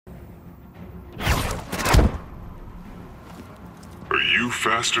you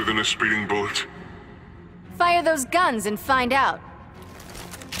faster than a speeding bullet? Fire those guns and find out.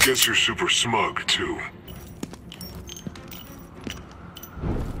 Guess you're super smug, too.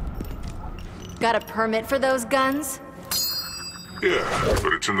 Got a permit for those guns? Yeah,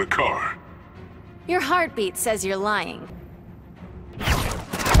 but it's in the car. Your heartbeat says you're lying.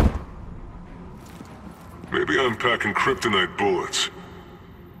 Maybe I'm packing kryptonite bullets.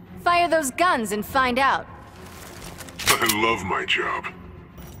 Fire those guns and find out. I love my job.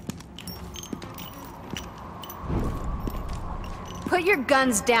 Put your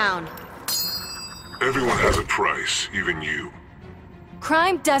guns down. Everyone has a price, even you.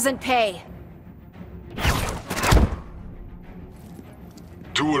 Crime doesn't pay.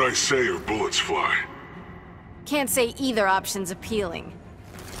 Do what I say or bullets fly. Can't say either option's appealing.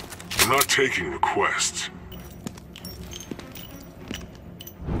 I'm not taking requests.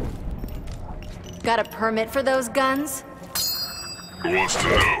 Got a permit for those guns? Who wants to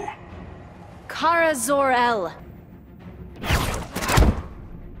know? Kara Zor-El.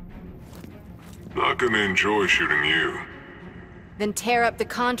 Not gonna enjoy shooting you. Then tear up the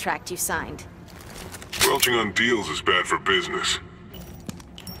contract you signed. Welching on deals is bad for business.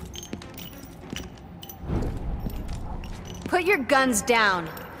 Put your guns down.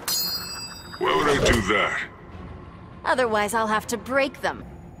 Why would I do that? Otherwise, I'll have to break them.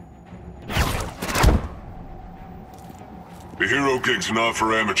 The hero gig's not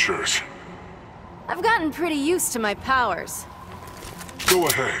for amateurs. I've gotten pretty used to my powers. Go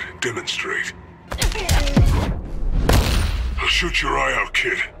ahead, demonstrate. I'll shoot your eye out,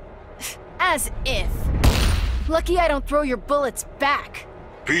 kid. As if. Lucky I don't throw your bullets back.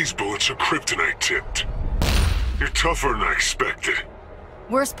 These bullets are kryptonite tipped. You're tougher than I expected.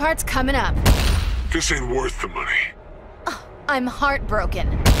 Worst part's coming up. This ain't worth the money. I'm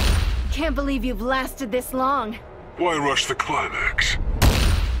heartbroken. Can't believe you've lasted this long. Why rush the climax?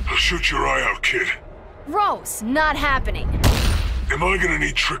 I'll shoot your eye out, kid. Rose, not happening. Am I gonna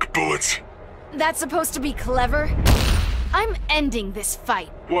need trick bullets? That's supposed to be clever? I'm ending this fight.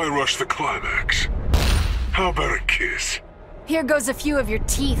 Why rush the climax? How about a kiss? Here goes a few of your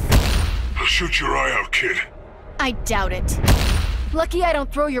teeth. I'll shoot your eye out, kid. I doubt it. Lucky I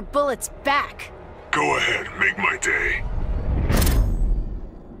don't throw your bullets back. Go ahead, make my day.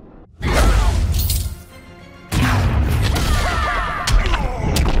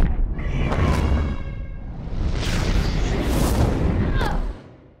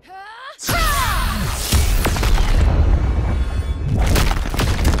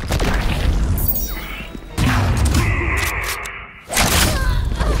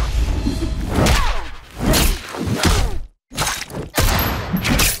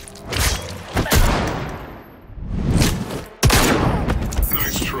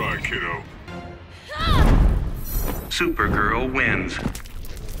 Kiddo. Supergirl wins.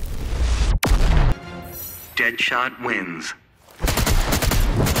 Deadshot wins.